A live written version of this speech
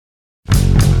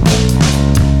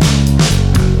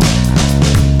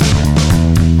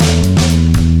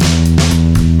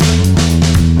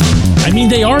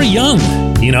are young,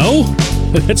 you know?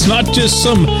 It's not just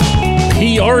some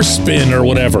PR spin or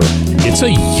whatever. It's a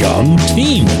young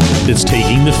team that's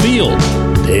taking the field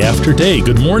day after day.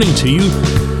 Good morning to you.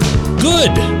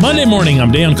 Good Monday morning.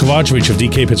 I'm Dan Kovacevic of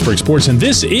DK Pittsburgh Sports, and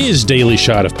this is Daily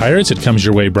Shot of Pirates. It comes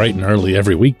your way bright and early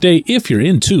every weekday if you're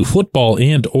into football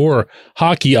and or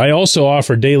hockey. I also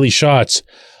offer daily shots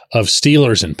of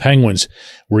Steelers and Penguins,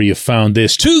 where you found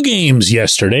this. 2 games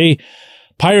yesterday.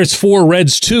 Pirates 4,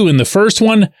 Reds 2 in the first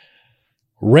one.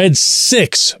 Reds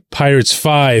 6, Pirates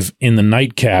 5 in the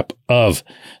nightcap of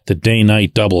the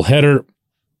day-night doubleheader.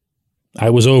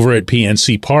 I was over at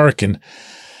PNC Park, and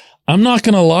I'm not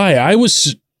going to lie, I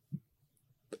was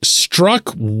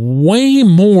struck way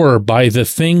more by the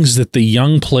things that the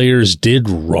young players did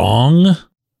wrong.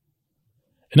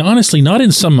 And honestly, not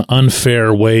in some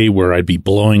unfair way where I'd be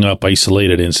blowing up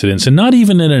isolated incidents, and not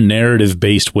even in a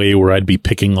narrative-based way where I'd be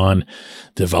picking on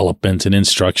development and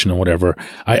instruction and whatever.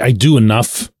 I do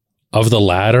enough of the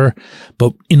latter.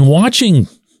 But in watching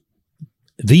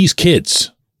these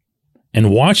kids and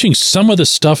watching some of the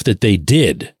stuff that they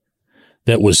did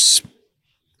that was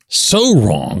so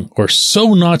wrong or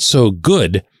so not so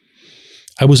good,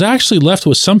 I was actually left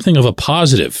with something of a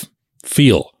positive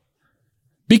feel.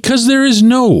 Because there is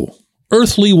no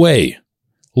earthly way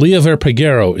Liover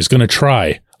Peguero is going to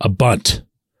try a bunt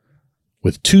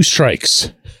with 2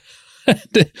 strikes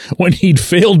when he'd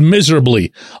failed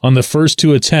miserably on the first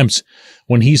 2 attempts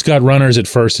when he's got runners at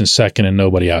first and second and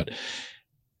nobody out.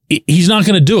 He's not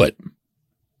going to do it.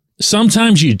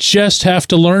 Sometimes you just have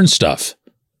to learn stuff.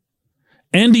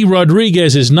 Andy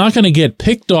Rodriguez is not going to get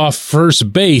picked off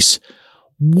first base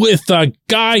with a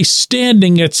guy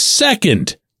standing at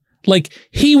second. Like,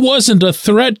 he wasn't a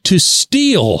threat to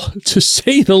steal, to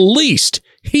say the least.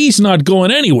 He's not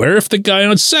going anywhere if the guy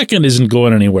on second isn't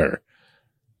going anywhere.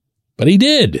 But he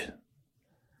did.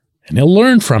 And he'll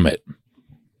learn from it.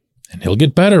 And he'll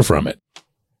get better from it.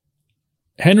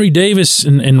 Henry Davis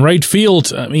in right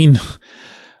field, I mean,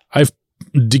 I've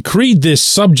decreed this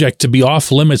subject to be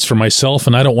off limits for myself,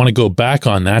 and I don't want to go back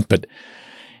on that, but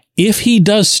if he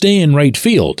does stay in right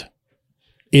field,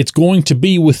 it's going to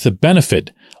be with the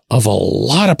benefit of a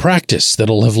lot of practice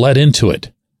that'll have led into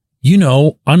it. You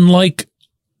know, unlike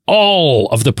all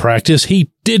of the practice he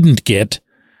didn't get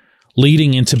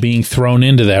leading into being thrown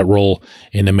into that role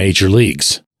in the major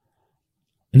leagues.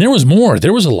 And there was more.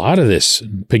 There was a lot of this.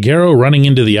 Peguero running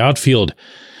into the outfield,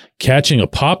 catching a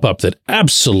pop-up that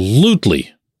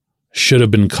absolutely should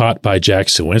have been caught by Jack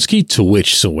Suwinski, to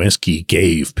which Suwinski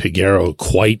gave Peguero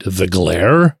quite the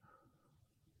glare.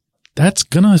 That's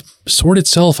going to sort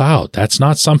itself out. That's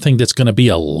not something that's going to be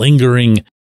a lingering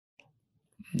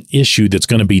issue that's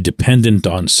going to be dependent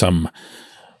on some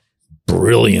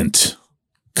brilliant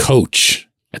coach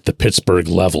at the Pittsburgh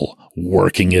level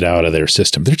working it out of their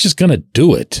system. They're just going to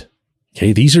do it.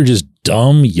 Okay, these are just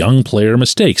dumb young player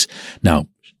mistakes. Now,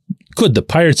 could the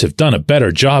Pirates have done a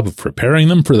better job of preparing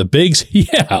them for the bigs?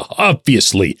 Yeah,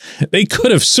 obviously. They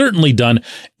could have certainly done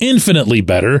infinitely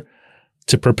better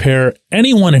to prepare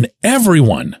anyone and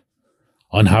everyone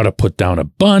on how to put down a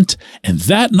bunt, and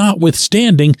that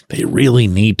notwithstanding, they really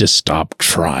need to stop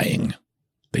trying.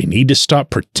 They need to stop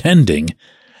pretending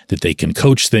that they can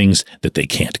coach things that they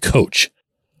can't coach.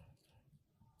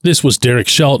 This was Derek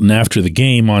Shelton after the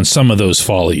game on some of those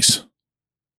follies.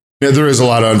 Yeah, there is a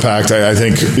lot to unpack. I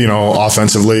think, you know,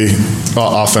 offensively,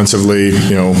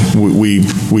 you know,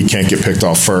 we can't get picked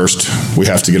off first. We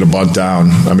have to get a bunt down.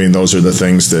 I mean, those are the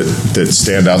things that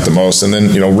stand out the most. And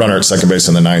then, you know, runner at second base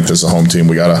in the ninth as a home team,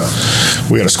 we gotta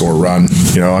score a run.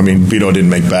 You know, I mean, Vito didn't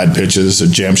make bad pitches, a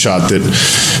jam shot that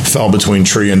fell between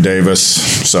Tree and Davis.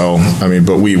 So, I mean,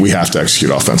 but we have to execute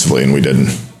offensively, and we didn't.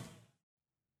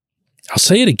 I'll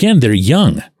say it again, they're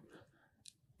young.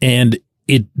 And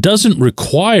it doesn't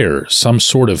require some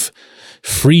sort of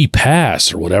free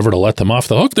pass or whatever to let them off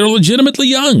the hook. They're legitimately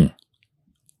young.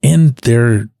 And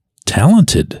they're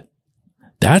talented.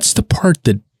 That's the part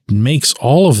that makes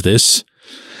all of this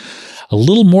a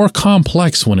little more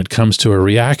complex when it comes to a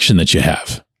reaction that you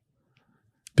have.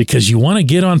 Because you want to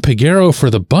get on Peguero for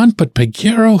the bunt, but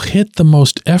Peguero hit the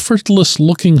most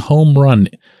effortless-looking home run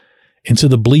into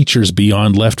the bleachers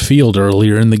beyond left field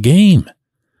earlier in the game.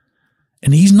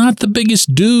 And he's not the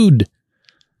biggest dude,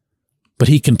 but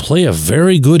he can play a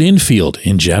very good infield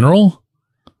in general.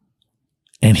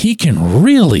 And he can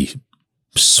really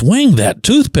swing that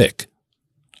toothpick.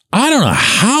 I don't know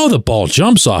how the ball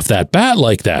jumps off that bat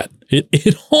like that.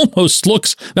 It almost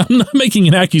looks, I'm not making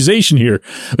an accusation here,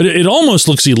 but it almost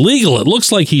looks illegal. It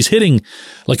looks like he's hitting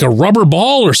like a rubber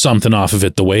ball or something off of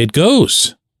it the way it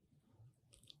goes.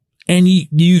 And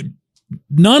you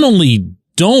not only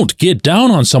don't get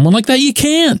down on someone like that. You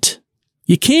can't.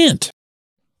 You can't.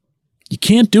 You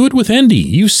can't do it with Endy.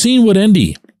 You've seen what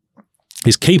Endy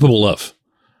is capable of.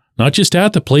 Not just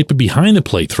at the plate, but behind the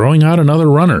plate, throwing out another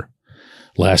runner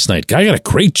last night. Guy got a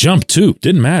great jump, too.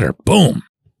 Didn't matter. Boom.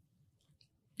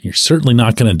 You're certainly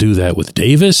not going to do that with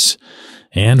Davis.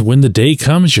 And when the day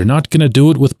comes, you're not going to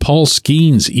do it with Paul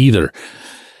Skeens either.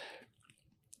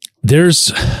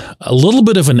 There's a little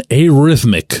bit of an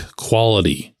arrhythmic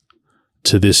quality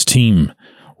to this team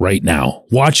right now.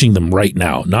 Watching them right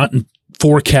now. Not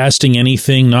forecasting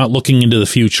anything, not looking into the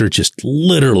future, just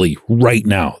literally right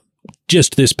now.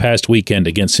 Just this past weekend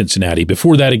against Cincinnati,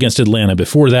 before that against Atlanta,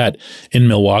 before that in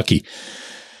Milwaukee.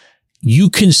 You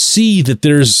can see that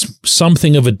there's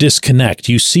something of a disconnect.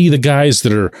 You see the guys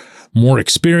that are more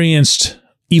experienced,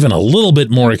 even a little bit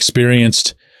more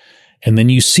experienced, and then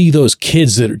you see those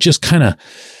kids that are just kind of,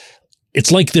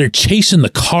 it's like they're chasing the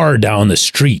car down the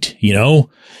street, you know?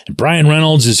 And Brian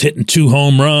Reynolds is hitting 2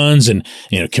 home runs, and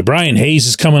Brian Hayes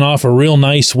is coming off a real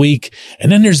nice week.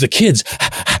 And then there's the kids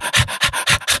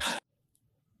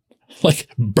like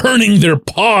burning their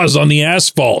paws on the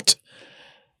asphalt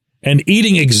and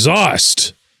eating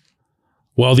exhaust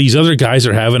while these other guys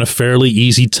are having a fairly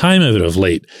easy time of it of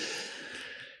late.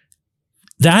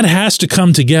 That has to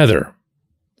come together.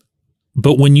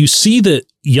 But when you see the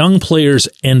young players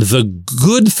and the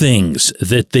good things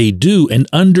that they do and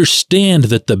understand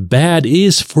that the bad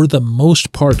is, for the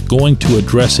most part, going to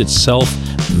address itself,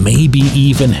 maybe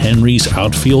even Henry's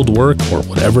outfield work or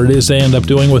whatever it is they end up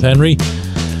doing with Henry,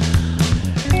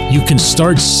 you can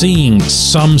start seeing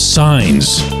some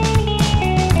signs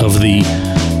of the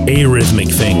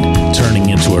arrhythmic thing turning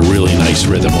into a really nice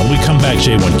rhythm. When we come back,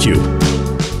 J1Q.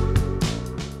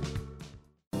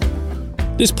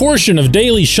 This portion of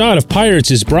Daily Shot of Pirates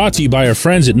is brought to you by our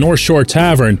friends at North Shore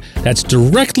Tavern. That's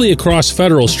directly across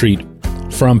Federal Street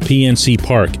from PNC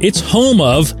Park. It's home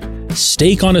of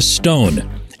Steak on a Stone,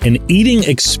 an eating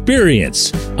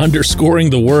experience,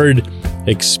 underscoring the word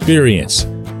experience.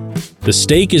 The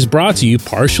steak is brought to you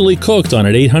partially cooked on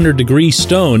an 800-degree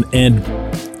stone, and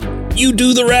you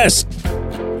do the rest.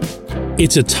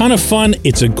 It's a ton of fun,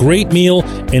 it's a great meal,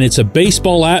 and it's a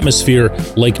baseball atmosphere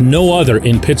like no other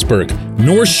in Pittsburgh.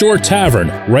 North Shore Tavern,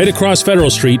 right across Federal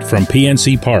Street from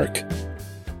PNC Park.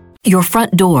 Your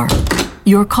front door,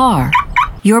 your car,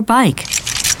 your bike,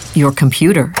 your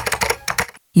computer,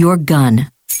 your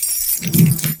gun.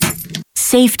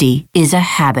 Safety is a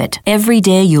habit. Every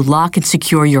day you lock and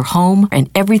secure your home and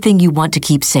everything you want to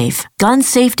keep safe. Gun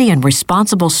safety and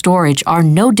responsible storage are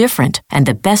no different, and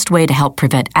the best way to help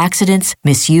prevent accidents,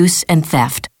 misuse, and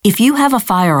theft. If you have a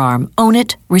firearm, own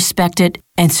it, respect it,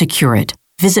 and secure it.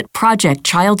 Visit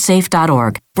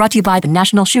ProjectChildSafe.org. Brought to you by the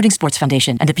National Shooting Sports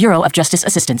Foundation and the Bureau of Justice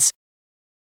Assistance.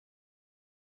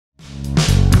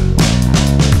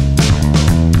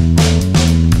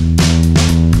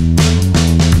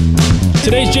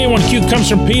 Today's J1Q comes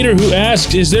from Peter, who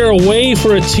asks, is there a way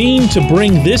for a team to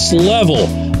bring this level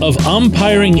of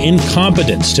umpiring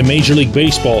incompetence to Major League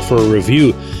Baseball for a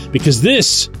review? Because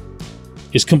this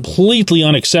is completely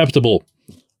unacceptable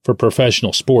for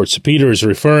professional sports. Peter is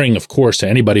referring, of course, to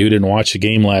anybody who didn't watch the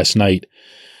game last night,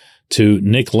 to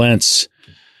Nick Lentz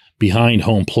behind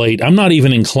home plate. I'm not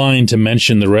even inclined to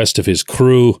mention the rest of his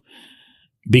crew,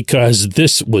 because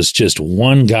this was just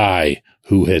one guy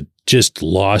who had just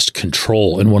lost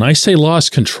control. And when I say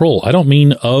lost control, I don't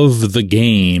mean of the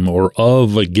game or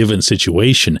of a given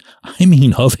situation. I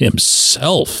mean of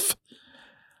himself.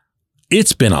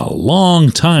 It's been a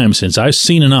long time since I've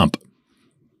seen an ump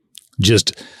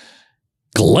just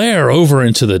glare over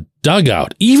into the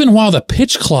dugout, even while the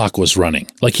pitch clock was running.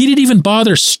 Like, he didn't even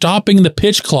bother stopping the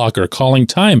pitch clock or calling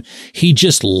time. He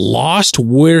just lost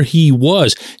where he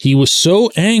was. He was so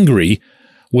angry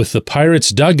with the Pirates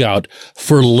dugout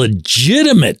for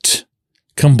legitimate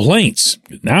complaints.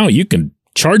 Now you can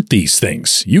chart these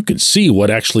things. You can see what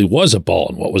actually was a ball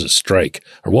and what was a strike,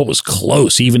 or what was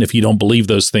close, even if you don't believe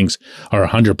those things are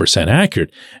 100%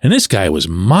 accurate. And this guy was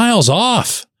miles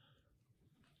off.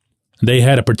 They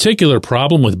had a particular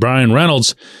problem with Brian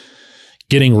Reynolds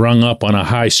getting rung up on a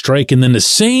high strike, and then the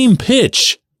same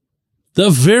pitch, the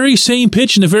very same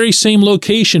pitch in the very same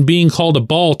location, being called a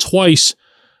ball twice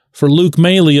for Luke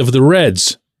Maile of the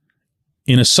Reds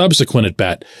in a subsequent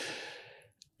at-bat.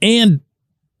 And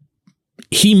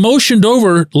he motioned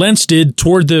over, Lentz did,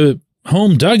 toward the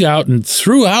home dugout and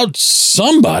threw out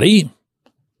somebody.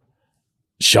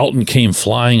 Shelton came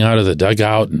flying out of the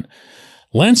dugout, and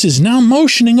Lentz is now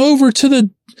motioning over to the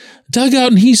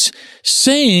dugout, and he's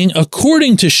saying,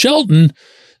 according to Shelton,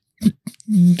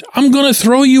 I'm going to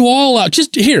throw you all out.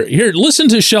 Just here, listen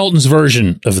to Shelton's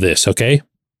version of this, okay?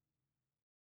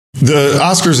 The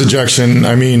Oscars ejection,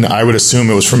 I mean, I would assume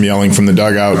it was from yelling from the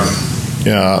dugout.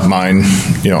 Mine,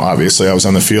 obviously I was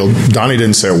on the field. Donnie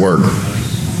didn't say a word.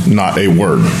 Not a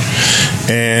word.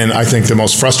 And I think the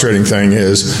most frustrating thing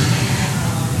is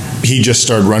he just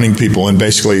started running people and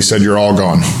basically he said, "You're all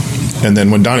gone." And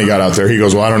then when Donnie got out there, he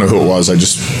goes, "Well, I don't know who it was. I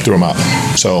just threw him out."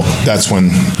 So that's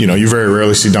when, you very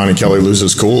rarely see Donnie Kelly lose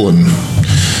his cool, and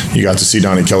you got to see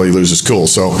Donnie Kelly lose his cool.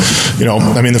 So,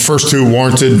 the first two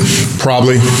warranted,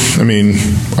 probably.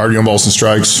 Arguing balls and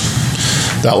strikes.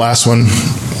 That last one,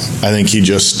 I think he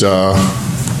just, I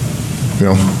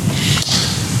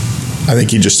think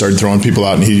he just started throwing people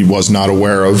out, and he was not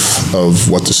aware of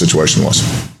what the situation was.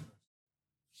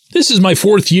 This is my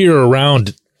fourth year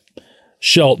around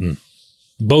Shelton,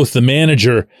 both the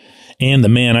manager and the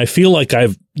man. I feel like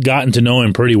I've gotten to know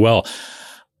him pretty well.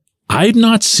 I've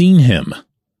not seen him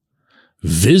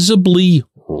visibly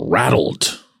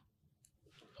rattled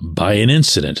by an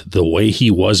incident the way he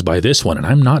was by this one. And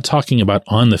I'm not talking about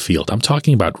on the field. I'm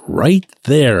talking about right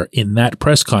there in that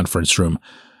press conference room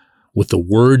with the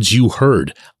words you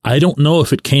heard. I don't know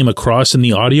if it came across in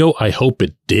the audio. I hope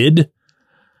it did,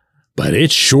 but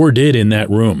it sure did in that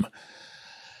room.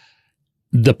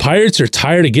 The Pirates are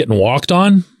tired of getting walked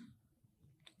on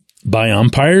by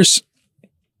umpires.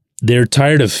 They're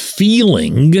tired of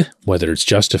feeling, whether it's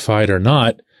justified or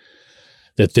not,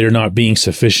 that they're not being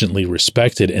sufficiently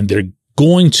respected, and they're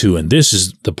going to, and this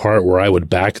is the part where I would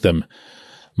back them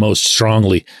most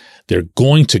strongly, they're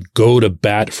going to go to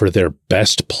bat for their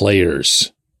best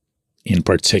players in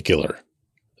particular.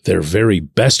 Their very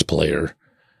best player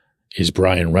is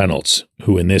Bryan Reynolds,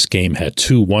 who in this game had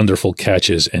 2 wonderful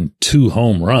catches and 2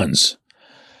 home runs.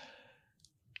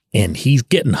 And he's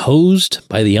getting hosed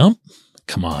by the ump?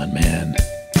 Come on, man.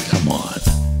 Come on.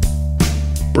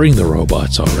 Bring the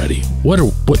robots already.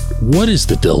 What is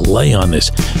the delay on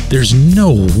this? There's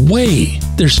no way.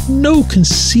 There's no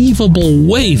conceivable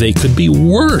way they could be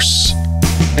worse.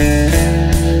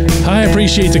 I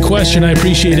appreciate the question. I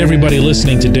appreciate everybody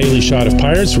listening to Daily Shot of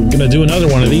Pirates. We're going to do another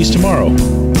one of these tomorrow.